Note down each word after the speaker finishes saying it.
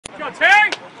Go, Terry!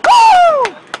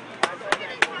 Woo!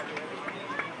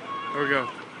 There we go.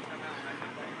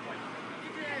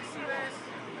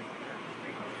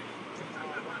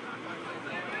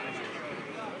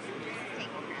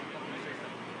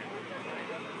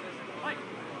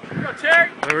 Go, Terry!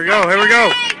 Here we go, here we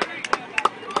go.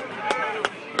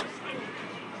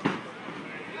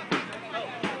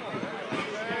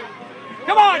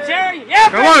 Come on, Terry! Yeah,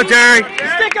 Come on, Terry!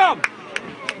 Stick him!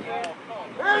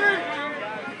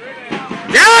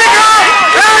 There we go!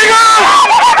 There we go!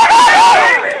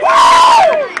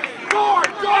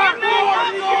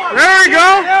 There we go!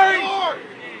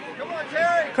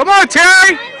 Come on,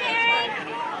 Terry!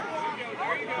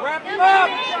 Wrap him up!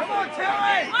 Come on,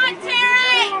 Terry! Come on,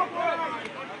 Terry!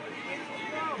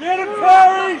 Get him,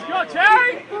 Terry! Go,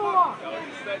 Terry!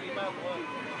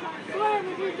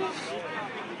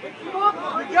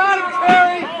 You got him,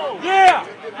 Terry! Yeah!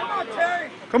 Come on, Terry!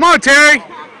 Come on, Terry!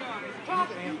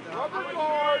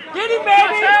 Get him,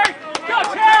 baby! Go,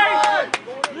 Terry!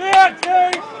 Yeah,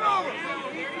 Terry!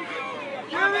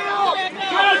 Give it up!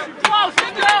 Close, close,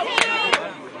 go!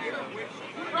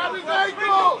 Grab his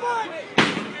ankle!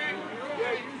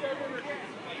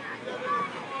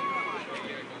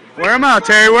 Wear him out,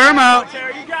 Terry. Wear him out.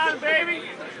 Terry, you got him, baby!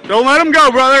 Don't let him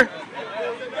go, brother.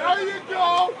 There you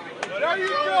go! There you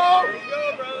go!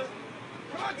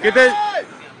 Get that.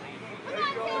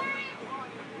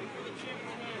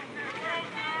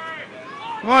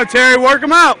 Come on, Terry. Work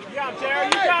him out. You got him, Terry!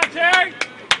 You got him, Terry!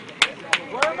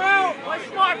 Wear him out! Play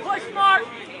smart! Play smart!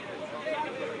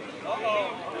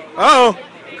 Uh-oh.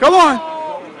 Come on.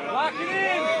 Lock it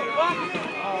in! Lock it in!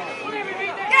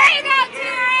 There you go,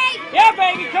 Terry! Yeah,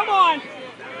 baby! Come on!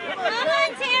 Come on,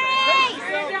 Terry!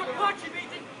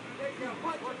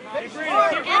 Keep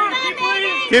breathing! Keep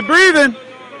breathing! Keep breathing! Keep breathing.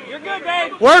 You're good,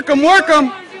 babe! Work him. Work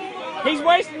him. He's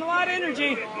wasting a lot of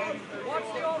energy.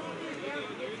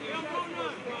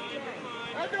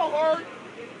 That's no hard.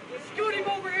 Scoot him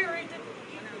over here, Ethan.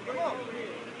 Come on.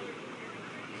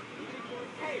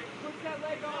 Hey, push that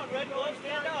leg on. Red Bull,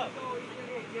 stand up.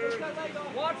 Push that leg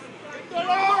on. Watch. Get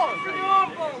on. Get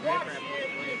on, ball. Watch.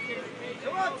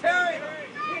 Come on, Terry.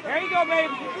 There you go,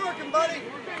 baby. Keep working, buddy.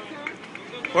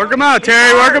 Work him out,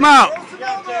 Terry. Work him out. Throw some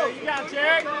elbows. You got it,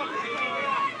 Terry.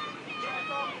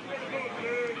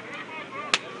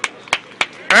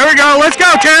 There we go. Let's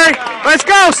go, Terry. Let's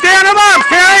go. Stand him up,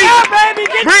 Terry. Yeah, baby.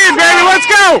 Get Breathe, baby. Let's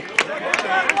go.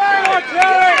 Come on,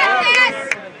 Terry.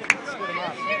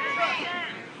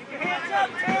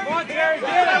 Come on, Terry.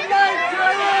 Get him.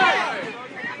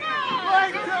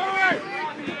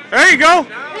 There you go.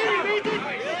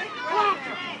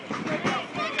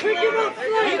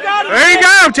 You got him. There you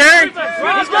go, Terry.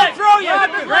 He's going to throw you.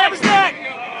 Grab his neck.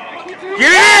 Get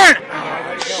it in.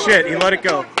 Oh, shit, he let it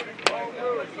go.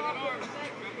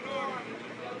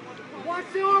 Watch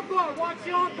the arm bar. Watch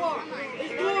the arm bar.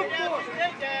 He's going for it. Watch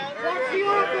the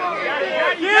arm bar.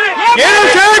 Get it. Get him,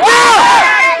 Terry. Go.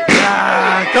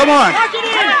 Come on. Lock it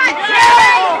in.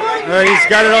 He's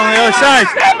got it on the other side.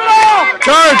 Step it off.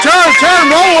 Turn, turn, turn.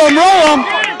 Roll him, roll him.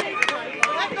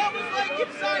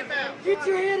 Get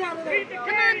your head out of there. Come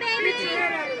on, baby!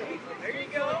 There you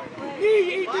go.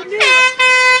 Knee, eat the knee.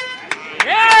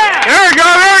 Yeah. There we go,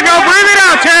 there we go. Breathe it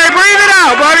out, Terry. Breathe it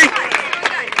out, buddy.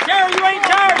 Terry, you ain't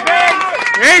tired, babe.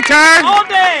 You ain't tired. All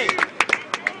day.